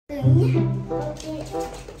Từng nhé. Ok.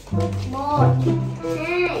 1,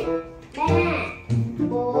 2, 3,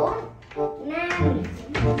 4, 5,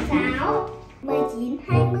 6, 19,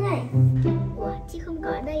 20. Ủa, chị không có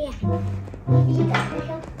ở đây à? Chị có ở đây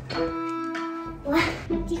không? Ủa,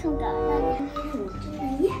 chị không có ở đây à?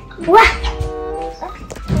 Ủa?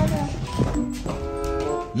 Đâu rồi?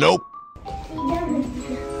 Nope. Đi đâu rồi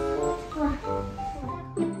chị? Ủa?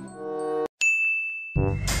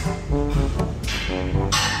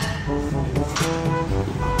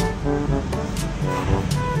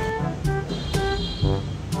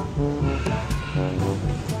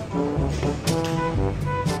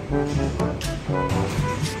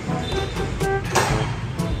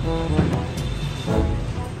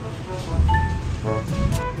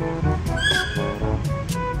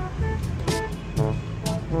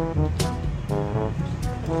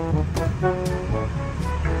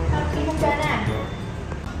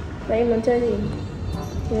 Vậy em muốn chơi gì?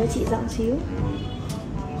 Để chị giọng xíu.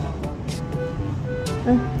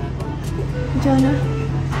 Không chơi nữa.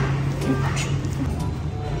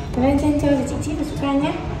 Thế lên trên chơi thì chị Chip và Xuka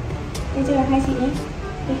nhé. Đây chơi là hai chị nhé.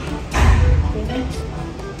 Đây. Đến đây.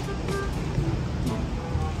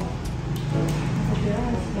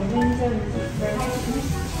 Để lên chơi với hai chị nhé.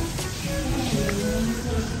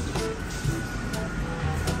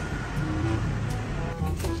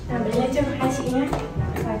 Để lên chơi với hai chị nhé.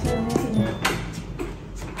 Và chơi với hai chị nhé.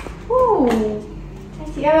 Hai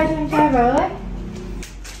chị ơi, cho em chơi với.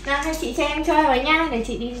 Nào, hai chị cho em chơi với nha. Để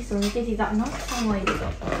chị đi xuống kia chị dọn nốt. Xong rồi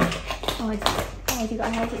chị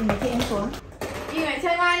gọi hai chị mấy chị em xuống. Đi phải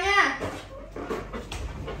chơi ngoan nhá.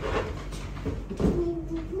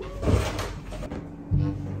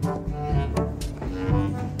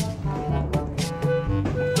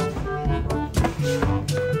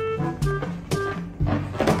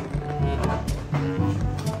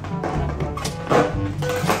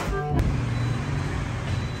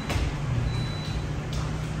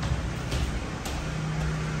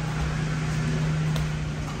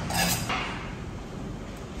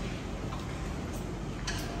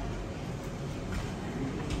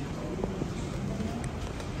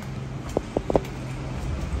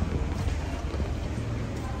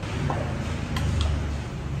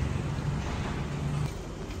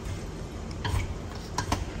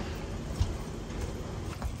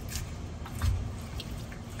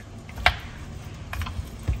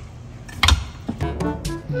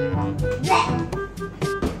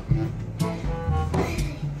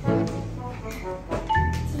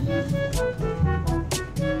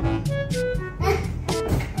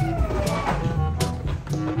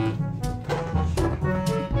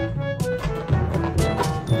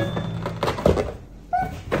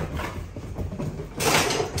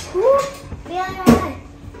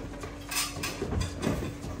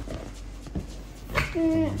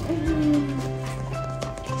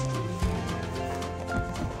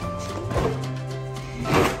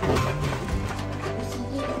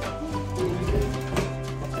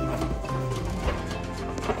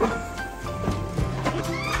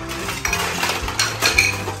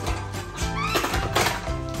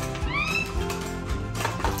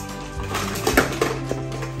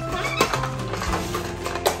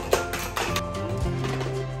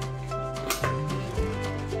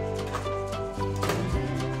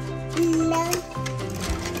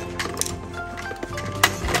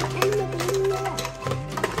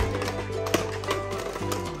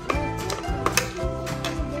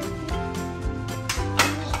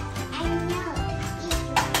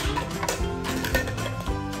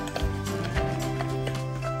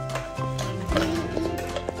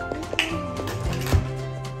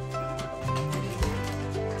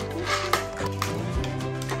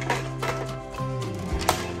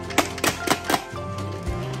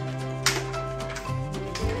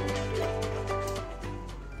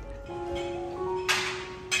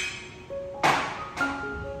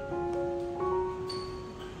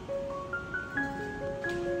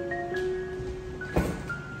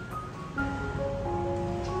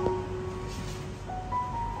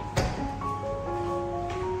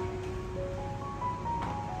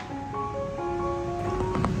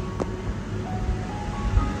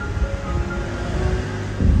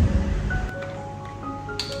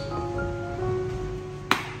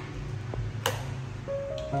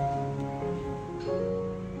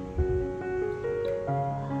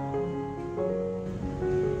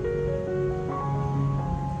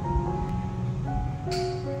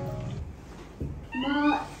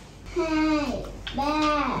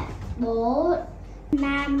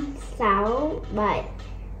 năm, 6, 7,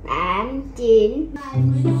 8, 9,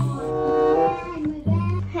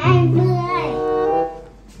 20.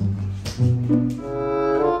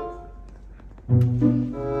 Từ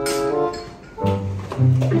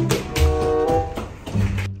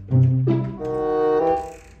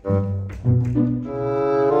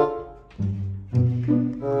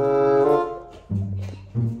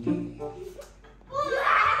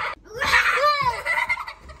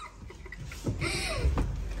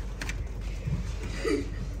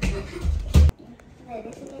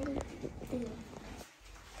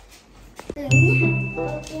nhé.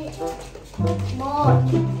 Ok. 1,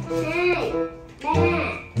 2, 3,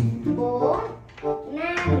 4,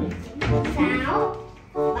 5, 6,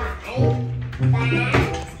 7, 8,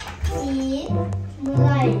 9, 10,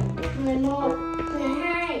 11,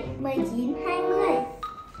 12, 19, 20.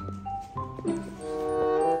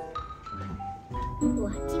 Ủa,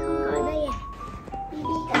 chị không có đây à?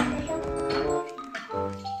 Bibi cầm đây không?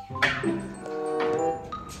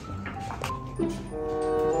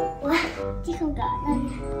 Ủa, chị không có đây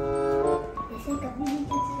à? Để xem cầm Bibi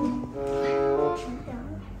cho xem.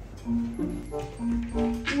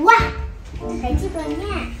 Wow, thấy chị rồi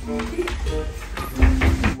nha.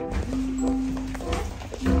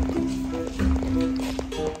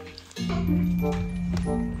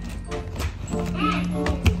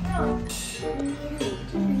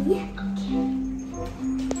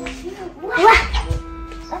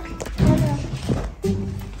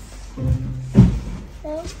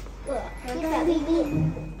 Bibi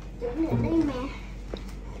trốn ở đây mà.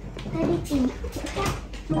 Ta đi tìm chỗ khác.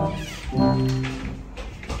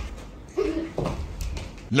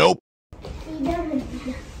 Nope. Đi đâu mình tìm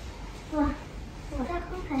được? Wow, ta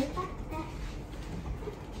không thấy bắt ta.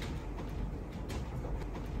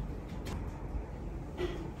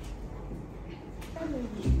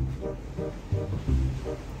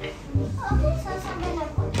 Sao đây là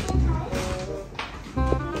cũng không thấy?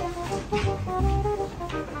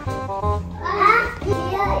 Chị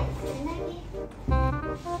ơi, đến đây đi.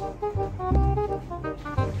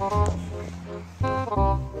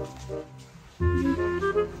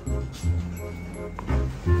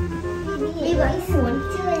 Đi vẫn xuống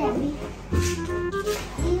chơi à đi.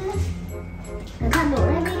 Đi nữa. Cẩn thận đổ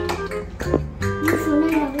ra đi. Đi xuống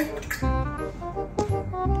đây nào đi.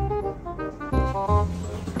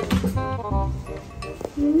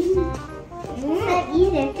 Sao đi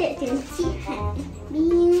đến trợ tiếng chị hả? Đi.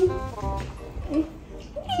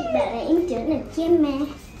 Chị bảo là em trốn ở trên mà.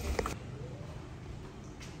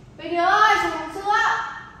 Mấy đứa ơi, xuống uống sữa.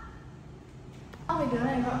 Mấy đứa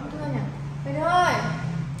này gọi không thưa nhỉ? Mấy đứa ơi.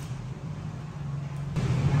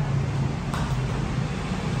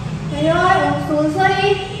 Mấy đứa ơi, xuống sữa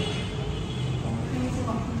đi.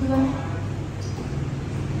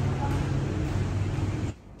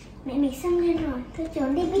 Mẹ mình xong lên rồi, thôi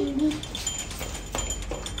trốn đi Bibi.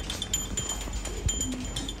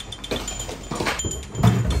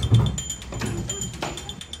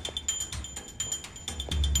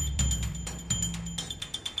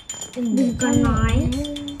 Đừng còn nói.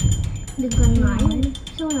 Đừng còn nói.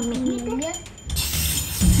 Xong là mẹ biết.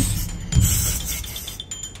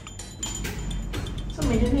 Sao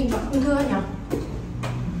mấy đứa mình gọi không thưa nhỉ?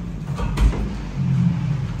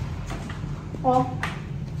 Ô,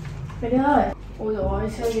 mấy đứa ơi. Ôi dồi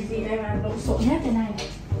ôi, chơi cái gì đây mà lộn xộn hết thế này.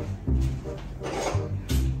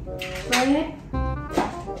 Chơi hết.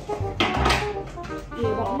 Thì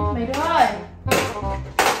gọi mấy đứa ơi.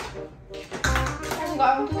 Anh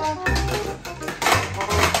gọi không thưa.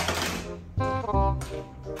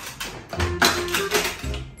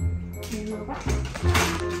 Mình vừa bắt.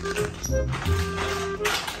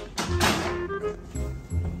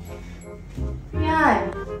 Mày ơi.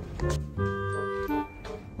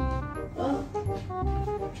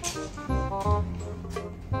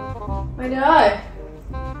 Mày đứa ơi.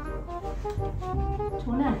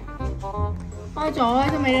 Trốn này. Ôi trời ơi,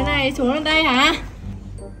 sao mấy đứa này trốn ở đây hả?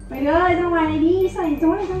 Mày đứa ơi, ra ngoài này đi, sao lại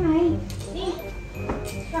trốn ở trong này? Đi.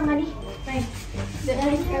 Ra ngoài đi. Này. Đợi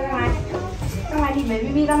đây, ra ngoài. Ra ngoài đi, mấy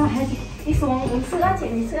Bibi ra ngoài đi. Đi xuống uống sữa, chị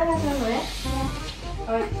lấy sữa ra cho rồi đấy.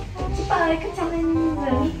 Rồi, Chip ơi, cất trong lên giường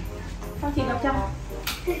đi. Sao chị đọc cho?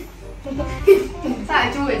 Sao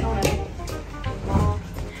lại chui ở trong đấy?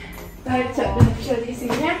 Rồi, chờ tí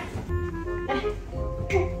xíu nhá. Đây.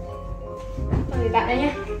 Rồi, đặt đây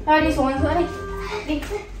nhá. Rồi, đi xuống ăn sữa đi. Đi.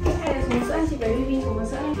 Hay là xuống sữa, chị lấy Bibi xuống ăn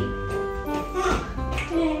sữa này đi.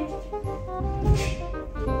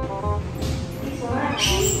 Đi xuống này.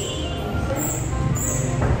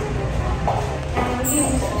 Đi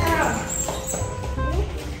uống sữa nào.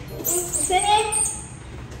 Sữa đi.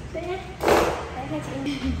 Sữa nhá. Đấy cho chị.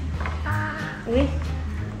 Uống đi.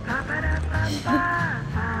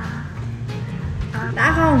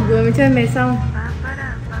 Đã không? Vừa mới chơi mệt xong.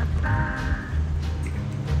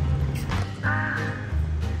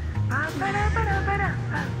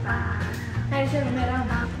 Hai đứa chơi với mẹ đâu?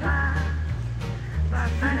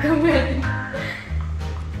 Không mệt.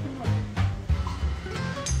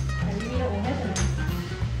 Phải đi đâu uống hết rồi này.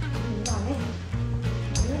 Uống vào đi.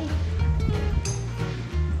 Uống đi.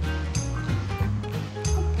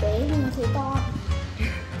 Bé nhưng mà thấy to.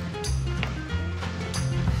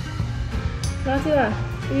 Đó chưa?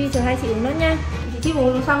 Bibi chờ hai chị uống nước nha. Chị Chip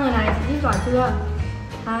uống xong rồi này, chị Chip giỏi chưa?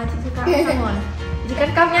 À, chị Xuka uống xong rồi. Chị cắt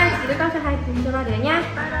cốc nhá, chị cắt cốc cho ba đứa nhá.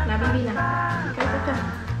 Là Bibi nào, chị cắt cốc cho.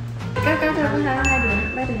 Cắt cốc cho hai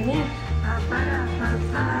đứa, ba đứa nhá.